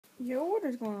Yo, what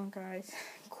is going on, guys?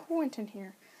 Quentin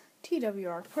here,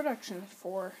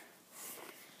 TWRProductions4's,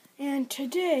 and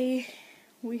today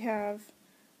we'll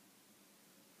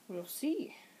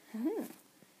see.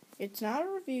 It's not a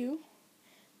review,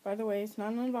 by the way. It's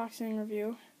not an unboxing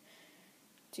review.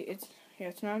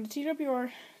 It's not a TWR.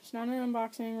 It's not an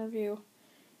unboxing review.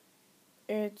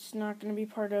 It's not going to be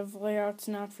part of layouts,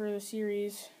 not for the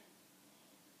series.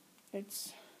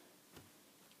 It's,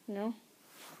 we'll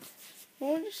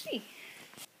just see.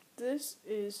 This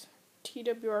is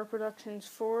TWR Productions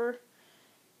 4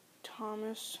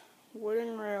 Thomas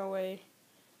Wooden Railway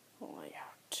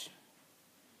layout.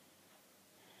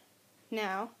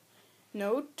 Now,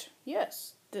 note,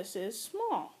 yes, this is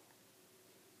small.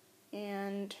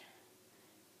 And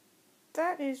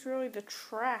that is really the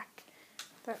track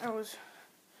that I was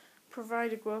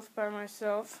provided with by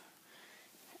myself.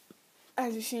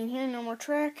 As you see in here, no more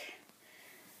track.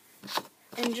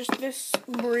 And just this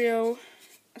Brio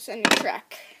ascending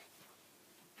track.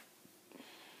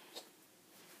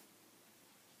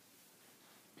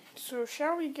 So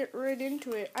shall we get right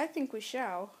into it? I think we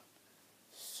shall.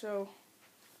 So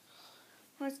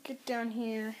let's get down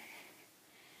here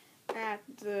at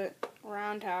the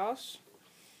roundhouse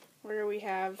where we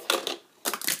have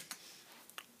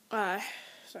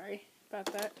sorry about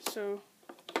that. So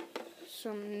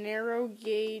some narrow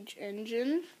gauge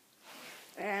engine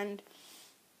and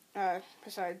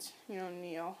besides,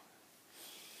 Neil.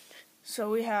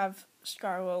 So we have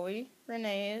Scarlily,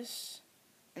 Renee's,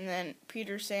 and then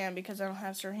Peter, Sam, because I don't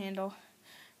have Sir Handle,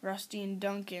 Rusty, and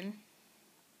Duncan.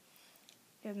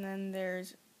 And then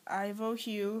there's Ivo,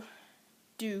 Hugh,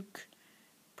 Duke,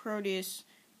 Proteus,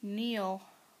 Neil,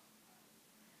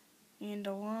 and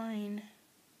a line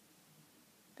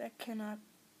that cannot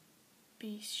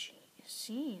be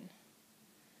seen.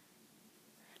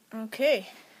 Okay.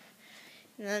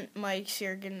 And then Mike's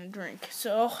here getting a drink.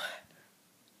 So,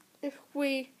 if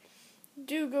we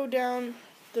do go down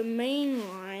the main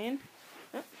line,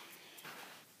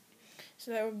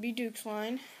 so that would be Duke's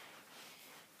line,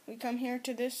 we come here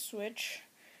to this switch.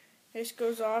 This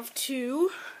goes off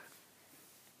to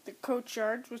the coach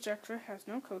yards, which actually has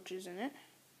no coaches in it.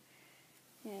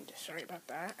 And sorry about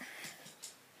that.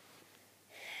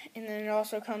 And then it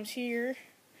also comes here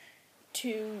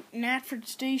to Natford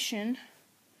Station,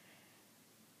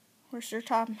 where Sir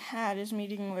Topham Hatt is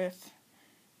meeting with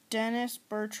Dennis,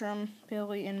 Bertram,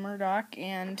 Billy, and Murdoch.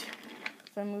 And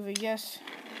if I move it, yes,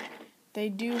 they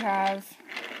do have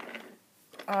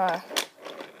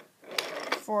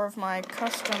 4 of my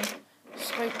custom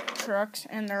slate trucks,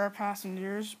 and there are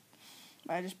passengers.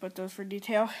 I just put those for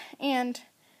detail. And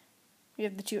we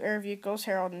have the 2 air vehicles,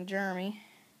 Harold and Jeremy.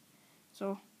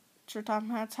 So Sir Topham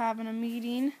Hatt's having a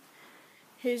meeting.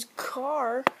 His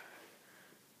car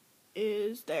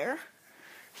is there.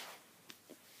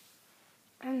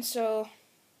 And so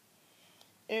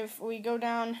if we go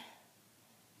down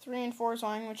 3 and 4's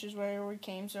line, which is where we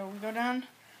came, so we go down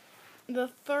the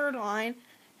 3rd line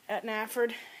at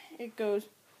Natford, it goes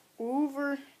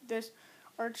over this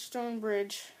archstone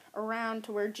bridge around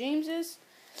to where James is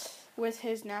with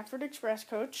his Natford Express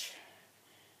coach,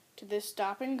 to this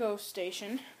stop and go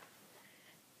station,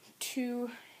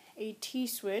 to a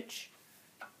T-switch,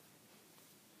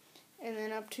 and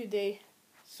then up to the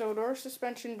Sodor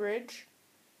suspension bridge,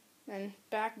 then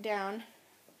back down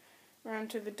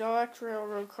around to the Deluxe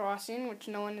Railroad crossing, which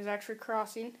no one is actually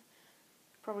crossing.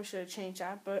 Probably should have changed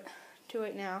that, but too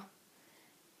late now.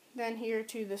 Then here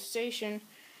to the station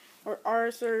where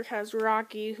Arthur has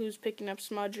Rocky, who's picking up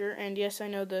Smudger, and yes, I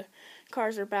know the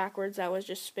cars are backwards, that was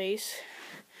just space.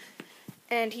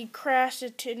 And he crashed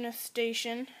at Tidmouth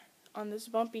Station on this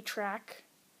bumpy track.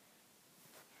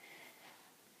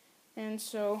 And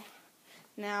so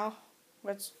now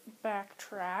let's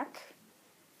backtrack.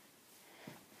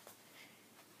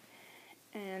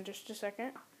 And just a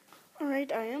second.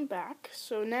 Alright, I am back.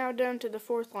 So now down to the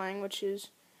 4th line, which is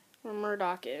where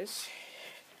Murdoch is.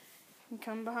 And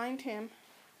come behind him,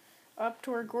 up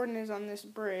to where Gordon is on this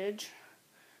bridge.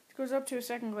 It goes up to a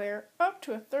 2nd glare, up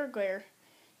to a 3rd glare,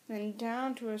 then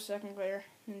down to a 2nd glare,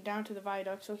 and down to the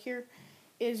viaduct. So here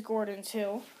is Gordon's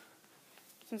Hill,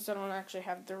 since I don't actually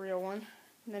have the real one.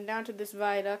 And then down to this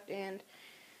viaduct, and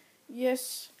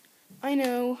yes, I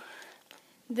know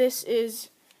this is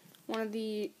one of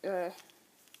the kind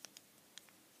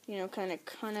of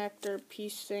connector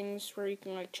piece things where you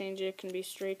can change it. It can be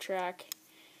straight track,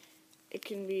 it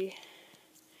can be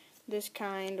this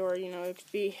kind, or it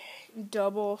could be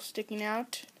double sticking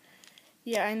out.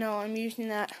 Yeah, I know I'm using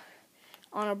that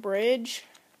on a bridge,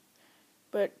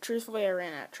 but truthfully I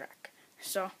ran out of track.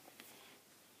 So,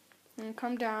 and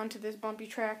come down to this bumpy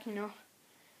track,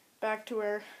 back to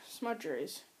where Smudger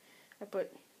is. I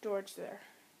put George there.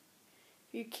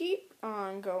 If you keep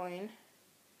on going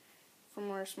from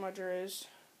where Smudger is,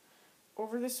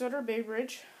 over the Sutter Bay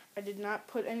Bridge, I did not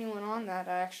put anyone on that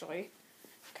actually.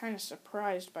 Kind of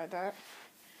surprised by that.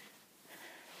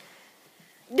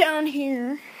 Down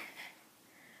here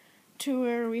to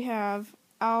where we have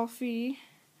Alfie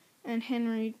and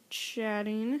Henry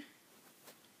chatting.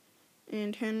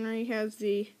 And Henry has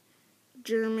the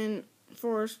German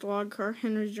forest log car,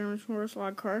 Henry's German forest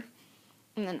log car.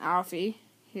 And then Alfie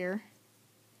here.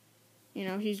 You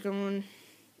know, he's going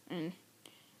and,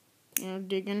 you know,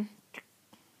 digging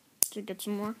to get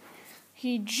some more.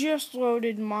 He just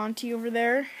loaded Monty over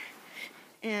there.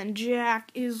 And Jack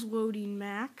is loading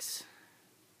Max.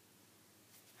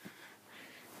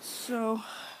 So,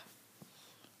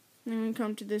 then we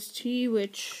come to this T,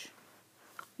 which,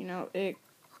 you know,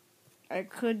 I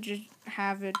could just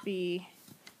have it be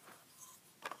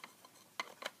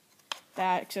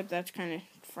that, except that's kind of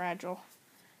fragile.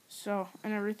 So,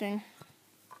 and everything.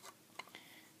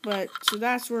 But, so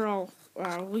that's where I'll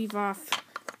leave off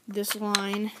this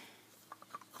line.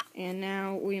 And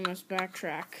now we must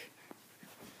backtrack.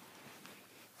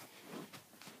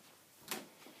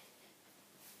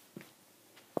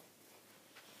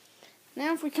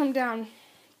 Now if we come down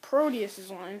Proteus's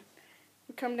line,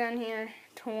 we come down here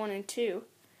to 1 and 2.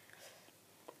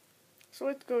 So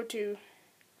let's go to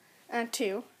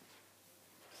 2.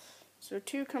 So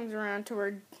 2 comes around to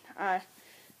where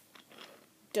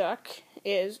Duck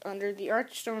is under the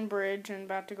Archstone Bridge and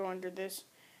about to go under this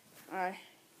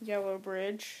yellow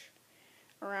bridge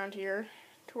around here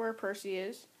to where Percy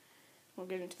is. We'll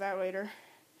get into that later.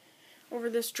 Over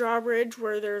this drawbridge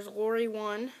where there's Lorry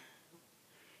 1.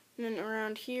 And then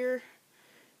around here,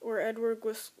 where Edward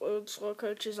loads slow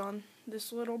coaches on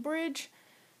this little bridge,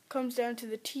 comes down to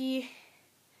the T,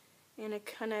 and it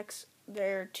connects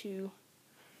there to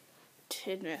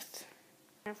Tidmouth.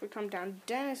 And if we come down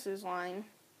Dennis's line,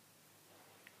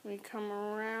 we come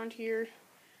around here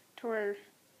to where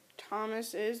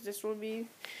Thomas is. This will be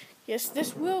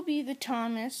the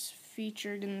Thomas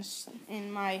featured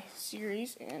in my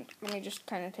series. And let me just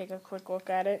kind of take a quick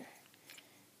look at it.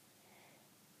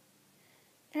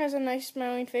 It has a nice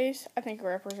smiling face. I think it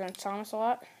represents Thomas a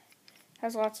lot.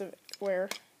 Has lots of wear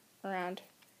around.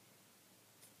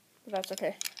 But that's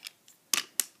okay.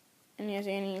 And he has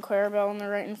Annie and Clarabelle on the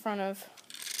right in front of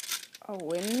a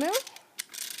windmill?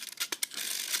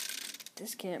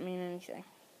 This can't mean anything.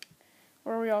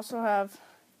 Or we also have,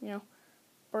 you know,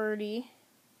 Birdie.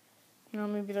 You know,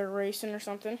 maybe they're racing or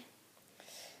something.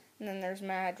 And then there's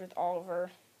Madge with Oliver.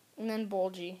 And then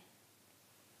Bulgy.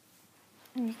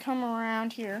 And you come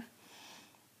around here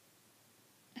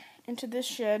into this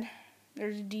shed,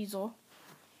 there's Diesel.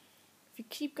 If you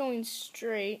keep going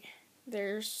straight,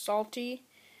 there's Salty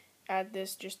at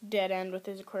this just dead end with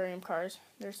his aquarium cars.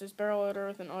 There's this barrel loader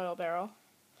with an oil barrel.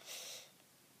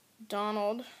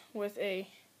 Donald with a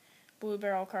blue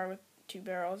barrel car with 2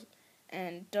 barrels.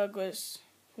 And Douglas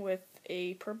with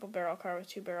a purple barrel car with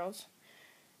 2 barrels.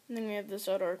 And then we have this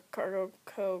other cargo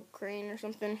crane or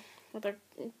something with a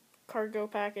cargo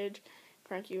package,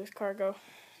 Cranky with cargo,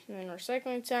 and then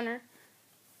recycling center.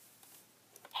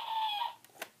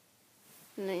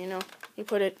 And then, you know, you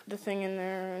put the thing in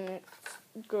there and it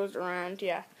goes around,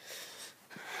 yeah.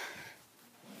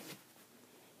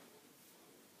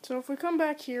 So if we come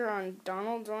back here on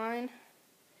Donald's line,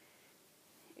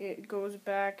 it goes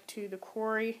back to the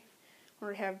quarry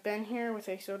where we have Ben here with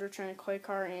a Soda China clay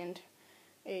car and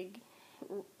a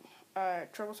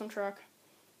troublesome truck.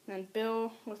 And then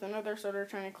Bill with another Soda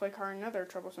China clay car and another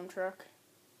troublesome truck.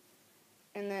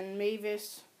 And then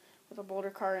Mavis with a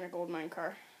boulder car and a gold mine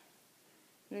car.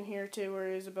 And then here too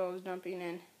where Isabel is dumping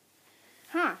in.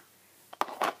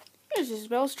 Here's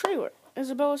Isabella's trailer.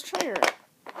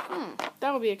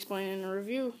 That will be explained in a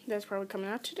review that's probably coming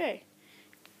out today.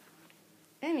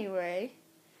 Anyway,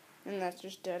 and that's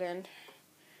just dead end.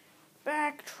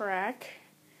 Backtrack.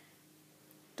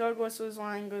 Douglas's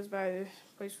line goes by the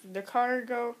place where the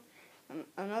cargo,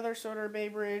 another Sutter Bay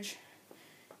Bridge,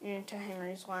 into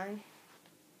Henry's line.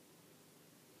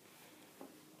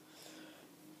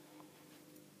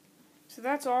 So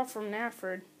that's all from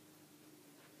Nafford.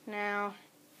 Now,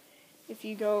 if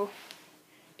you go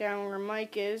down where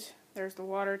Mike is, there's the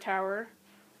water tower.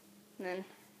 And then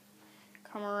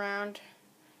come around.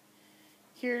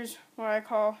 Here's what I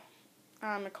call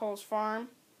McColl's farm.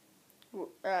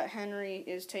 Henry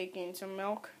is taking some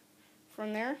milk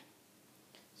from there.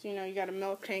 So, you know, you got a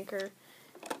milk tanker,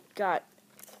 got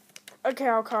a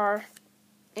cow car,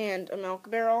 and a milk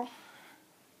barrel.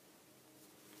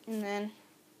 And then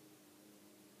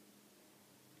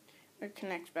it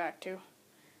connects back to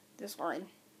this line.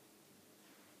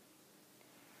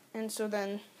 And so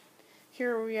then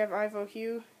here we have Ivo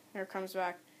Hue. There it comes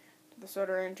back to the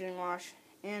soda engine wash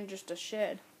and just a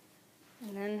shed.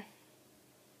 And then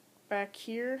back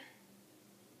here,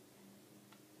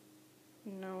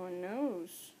 no one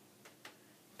knows.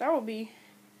 That will be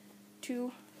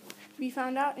to be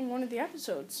found out in one of the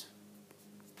episodes.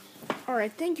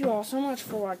 Alright, thank you all so much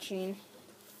for watching.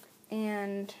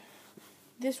 And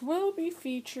this will be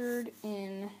featured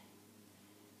in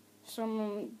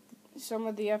some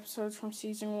of the episodes from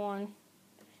season 1.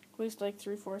 At least like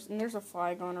 3/4. And there's a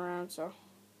fly going around, so.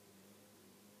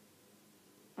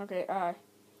 Okay,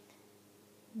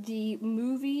 the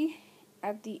movie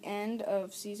at the end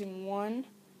of season 1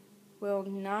 will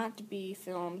not be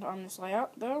filmed on this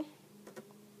layout, though.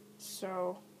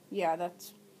 So, yeah,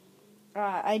 that's...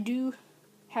 I do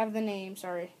have the name,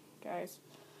 sorry, guys.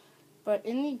 But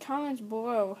in the comments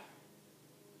below,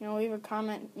 leave a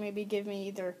comment, maybe give me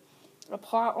either a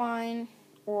plot line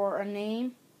or a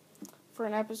name for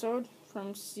an episode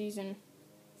from season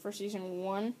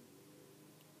 1.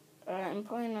 I'm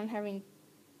planning on having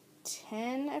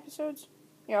 10 episodes.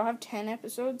 Yeah, I'll have 10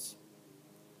 episodes.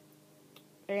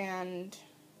 And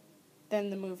then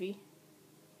the movie.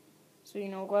 So,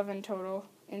 11 total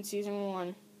in season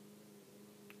 1.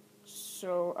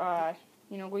 So,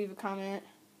 leave a comment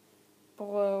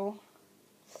below.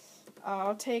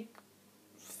 I'll take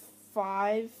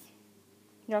 5.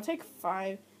 Yeah, I'll take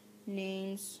 5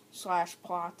 names /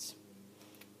 plots.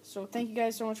 So, thank you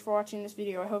guys so much for watching this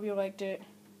video. I hope you liked it.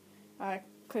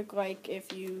 Click like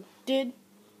if you did.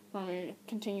 Want me to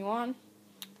continue on.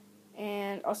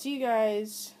 And I'll see you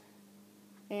guys.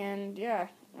 And yeah,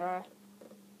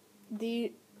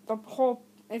 the whole,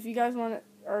 if you guys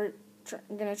are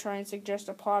gonna try and suggest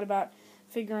a plot about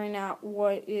figuring out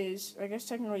what is, I guess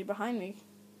technically behind me,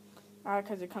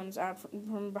 because it comes out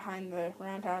from behind the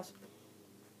roundhouse.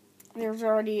 There's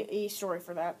already a story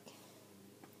for that.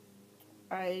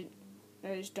 I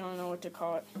just don't know what to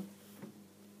call it.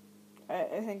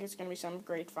 I think it's gonna be some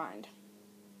great find.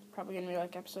 Probably gonna be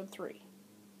like episode 3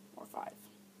 or 5.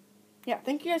 Yeah,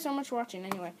 thank you guys so much for watching.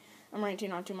 Anyway, I'm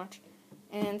ranting on too much.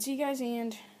 And see you guys,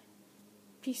 and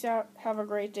peace out. Have a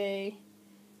great day.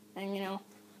 And,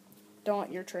 don't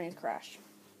let your trains crash.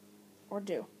 Or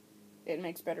do. It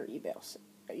makes better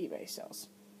eBay sales.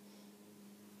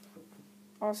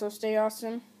 Also, stay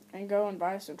awesome and go and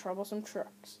buy some troublesome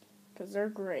trucks, because they're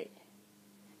great.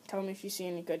 Tell me if you see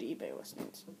any good eBay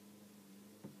listings.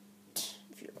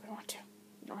 If you really want to.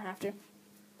 You don't have to.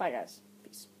 Bye, guys.